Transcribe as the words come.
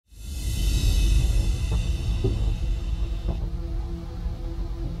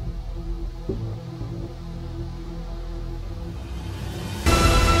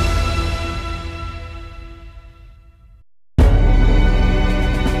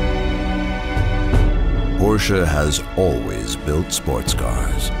Porsche has always built sports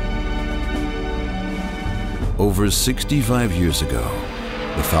cars. Over 65 years ago,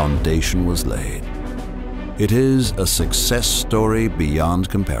 the foundation was laid. It is a success story beyond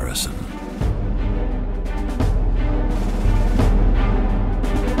comparison.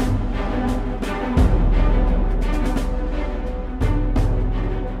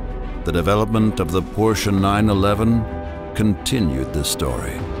 The development of the Porsche 911 continued this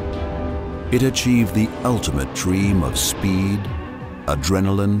story. It achieved the ultimate dream of speed,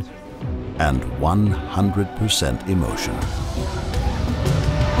 adrenaline, and 100% emotion.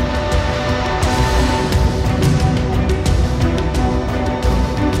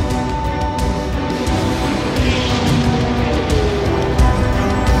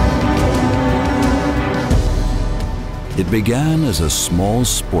 It began as a small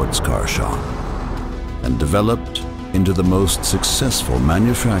sports car shop and developed into the most successful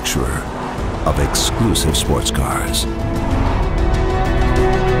manufacturer of exclusive sports cars.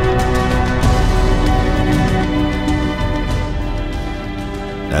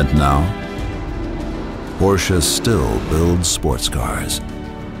 And now, Porsche still builds sports cars,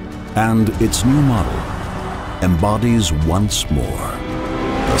 and its new model embodies once more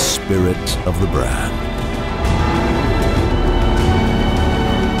the spirit of the brand.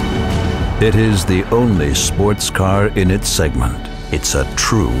 It is the only sports car in its segment. It's a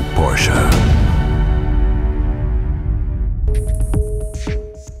true Porsche.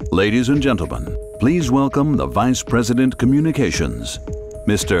 Ladies and gentlemen, please welcome the Vice President Communications,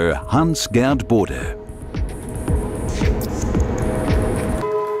 Mr. Hans-Gerd Bode.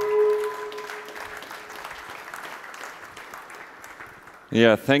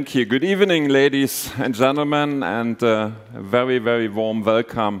 Yeah, thank you. Good evening, ladies and gentlemen, and a very, very warm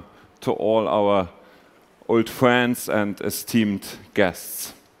welcome to all our old friends and esteemed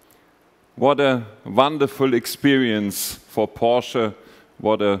guests. What a wonderful experience for Porsche,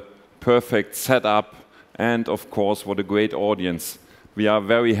 what a perfect setup, and of course, what a great audience. We are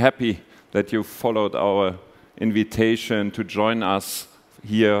very happy that you followed our invitation to join us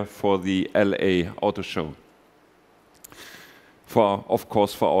here for the LA Auto Show. Of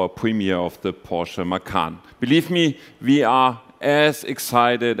course, for our premiere of the Porsche Macan. Believe me, we are as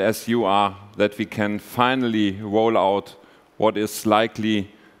excited as you are that we can finally roll out what is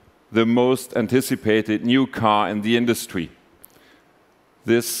likely the most anticipated new car in the industry.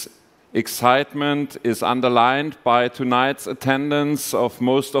 This excitement is underlined by tonight's attendance of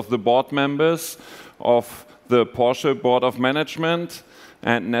most of the board members of the Porsche Board of Management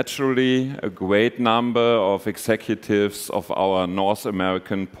and naturally a great number of executives of our North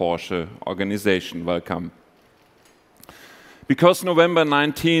American Porsche organization. Welcome. Because November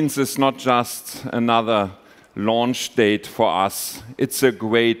 19th is not just another launch date for us, it's a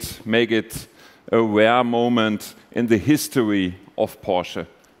great, make it a rare moment in the history of Porsche.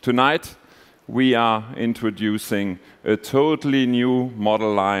 Tonight, we are introducing a totally new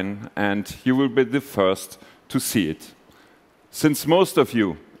model line, and you will be the first to see it. Since most of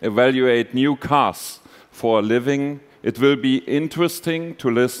you evaluate new cars for a living, it will be interesting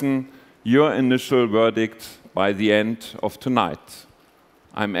to listen your initial verdict by the end of tonight.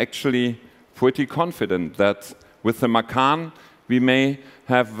 I'm actually pretty confident that with the Macan, we may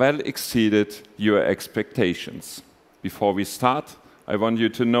have well exceeded your expectations. Before we start, I want you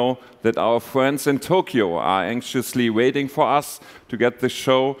to know that our friends in Tokyo are anxiously waiting for us to get the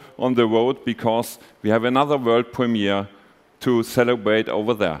show on the road because we have another world premiere to celebrate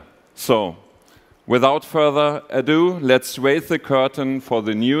over there. So, without further ado, let's raise the curtain for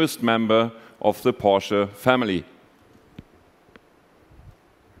the newest member of the Porsche family.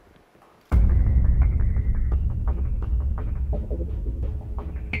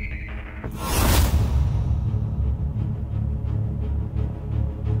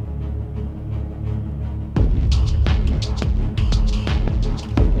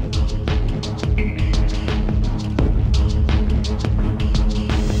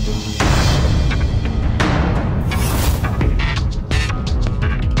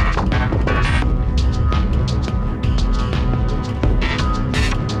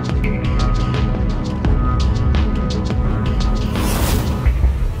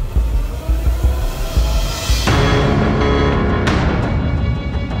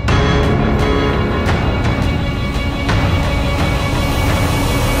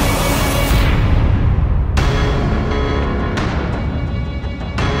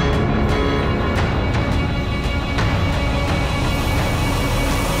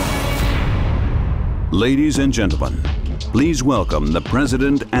 Ladies and gentlemen, please welcome the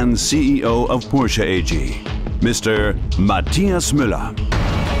President and CEO of Porsche AG, Mr. Matthias Müller.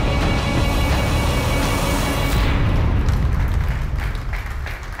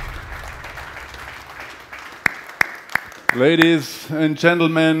 Ladies and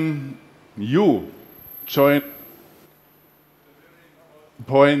gentlemen, you join the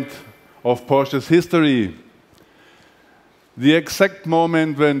point of Porsche's history. The exact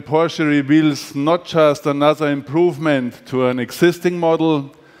moment when Porsche reveals not just another improvement to an existing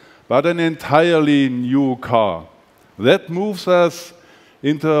model, but an entirely new car. That moves us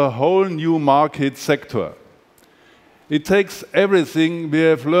into a whole new market sector. It takes everything we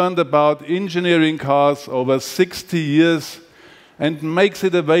have learned about engineering cars over 60 years and makes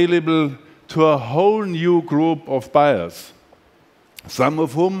it available to a whole new group of buyers, some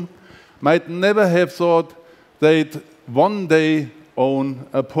of whom might never have thought they'd one day own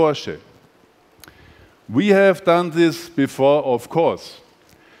a Porsche. We have done this before, of course.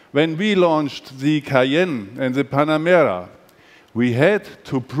 When we launched the Cayenne and the Panamera, we had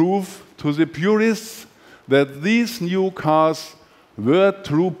to prove to the purists that these new cars were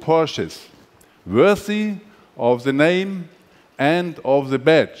true Porsches, worthy of the name and of the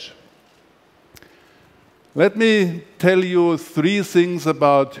badge. Let me tell you 3 things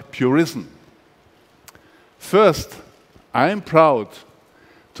about purism. First, I'm proud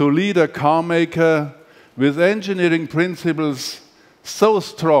to lead a car maker with engineering principles so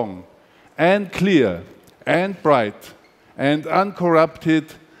strong and clear and bright and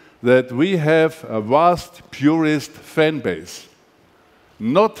uncorrupted that we have a vast purist fan base.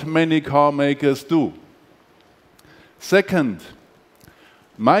 Not many car makers do. Second,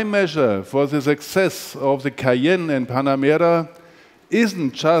 my measure for the success of the Cayenne and Panamera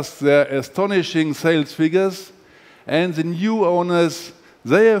isn't just their astonishing sales figures and the new owners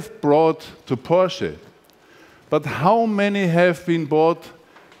they have brought to Porsche, but how many have been bought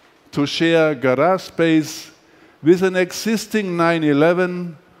to share garage space with an existing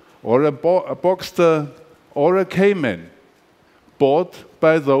 911 or a Boxster or a Cayman, bought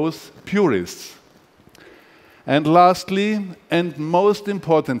by those purists. And lastly, and most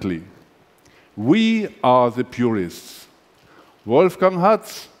importantly, we are the purists. Wolfgang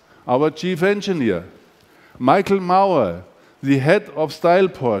Hatz, our chief engineer, Michael Mauer, the head of Style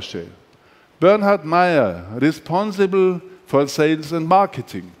Porsche, Bernhard Meyer, responsible for sales and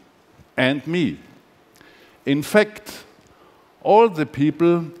marketing, and me. In fact, all the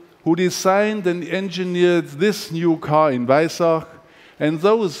people who designed and engineered this new car in Weissach and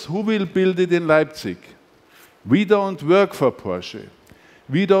those who will build it in Leipzig. We don't work for Porsche.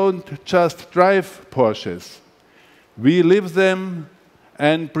 We don't just drive Porsches. We live them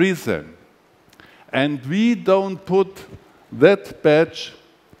and breathe them. And we don't put that badge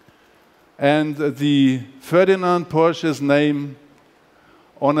and the Ferdinand Porsche's name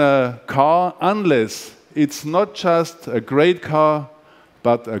on a car unless it's not just a great car,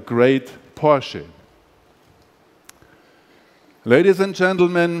 but a great Porsche. Ladies and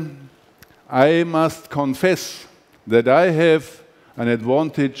gentlemen, I must confess that I have an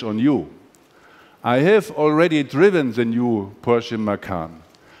advantage on you. I have already driven the new Porsche Macan.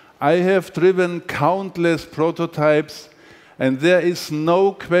 I have driven countless prototypes, and there is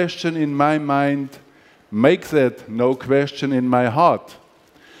no question in my mind, make that no question in my heart,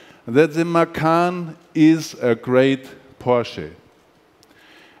 that the Macan is a great Porsche.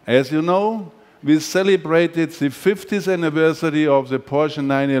 As you know, we celebrated the 50th anniversary of the Porsche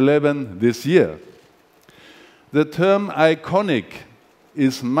 911 this year. The term iconic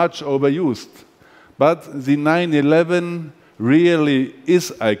is much overused, but the 911 really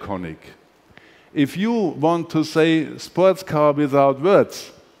is iconic. If you want to say sports car without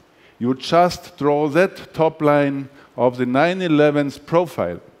words, you just draw that top line of the 911's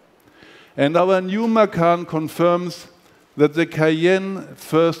profile. And our new Macan confirms that the Cayenne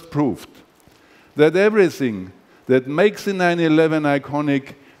first proved that everything that makes the 911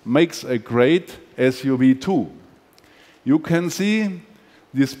 iconic makes a great SUV too. You can see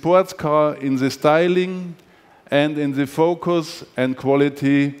the sports car in the styling and in the focus and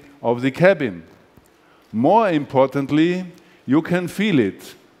quality of the cabin. More importantly, you can feel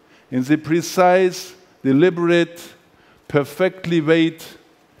it in the precise, deliberate, perfectly weighed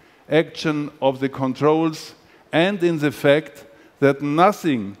action of the controls and in the fact that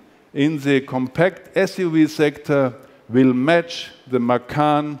nothing in the compact SUV sector will match the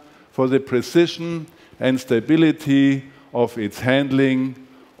Macan for the precision and stability of its handling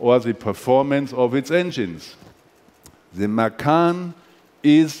or the performance of its engines. The Macan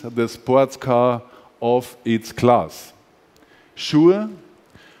is the sports car of its class. Sure,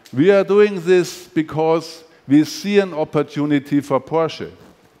 we are doing this because we see an opportunity for Porsche.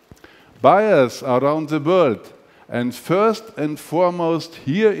 Buyers around the world, and first and foremost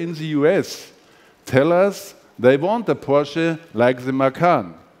here in the US, tell us they want a Porsche like the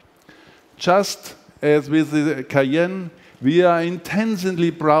Macan. Just as with the Cayenne, we are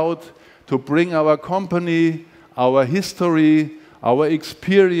intensely proud to bring our company, our history, our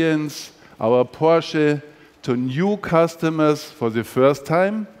experience, our Porsche to new customers for the first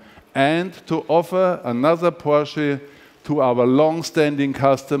time and to offer another Porsche to our long-standing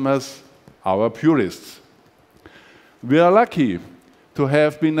customers, our purists. We are lucky to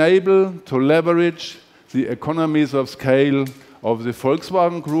have been able to leverage the economies of scale of the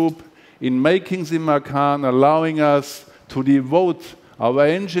Volkswagen Group in making the Macan, allowing us to devote our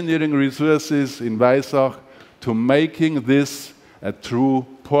engineering resources in Weissach to making this a true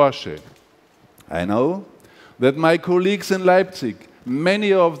Porsche. I know that my colleagues in Leipzig,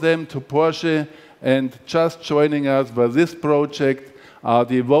 many of them to Porsche and just joining us for this project, are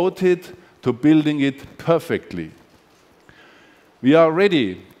devoted to building it perfectly. We are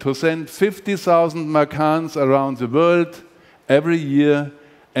ready to send 50,000 Macans around the world every year,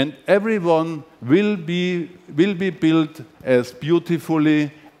 and everyone will be built as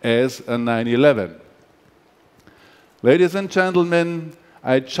beautifully as a 911. Ladies and gentlemen,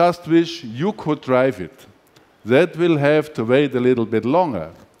 I just wish you could drive it. That will have to wait a little bit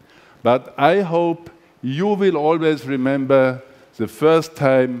longer. But I hope you will always remember the first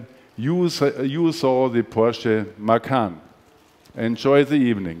time you saw the Porsche Macan. Enjoy the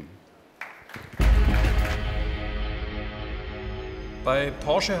evening. Bei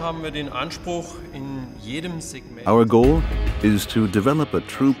Porsche haben wir den Anspruch, in jedem Segment. Our goal is to develop a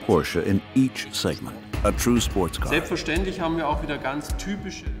true Porsche in each segment, a true sports car. Selbstverständlich haben wir auch wieder ganz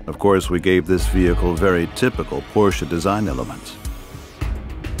typische. Of course, we gave this vehicle very typical Porsche design elements.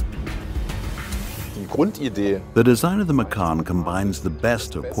 Die Grundidee The design of the Macan combines the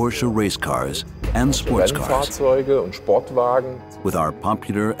best of Porsche race cars and sports cars Rennfahrzeuge und Sportwagen, with our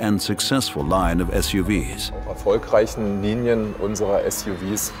popular and successful line of SUVs. erfolgreichen Linien unserer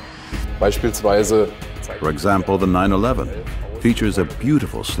SUVs, beispielsweise For example, the 911 features a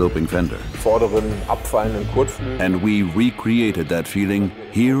beautiful sloping fender, vorderen abfallenden Kotflügel, and we recreated that feeling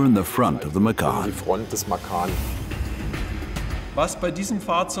here in the front of the die Macan. Front des Macan. Was bei diesem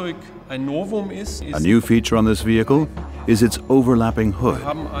Fahrzeug ein Novum ist, A new feature on this vehicle is its overlapping hood. wir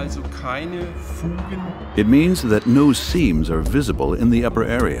haben also keine Fugen. It means that no seams are visible in the upper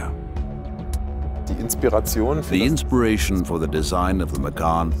area. Die Inspiration für The das inspiration for the design of the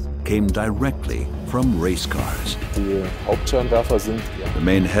Macan came directly from race cars. die Hauptscheinwerfer sind The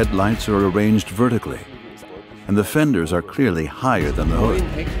main headlights are arranged vertically, and the fenders are clearly higher than the hood. Neuen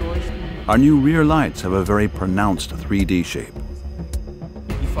Heckleuchten, Our new rear lights have a very pronounced 3D shape.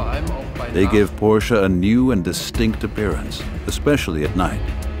 die vor allem auch bei They give Porsche a new and distinct appearance, especially at night.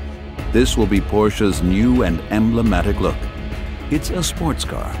 This will be Porsche's new and emblematic look. It's a sports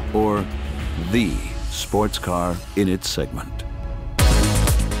car, or the sports car in its segment.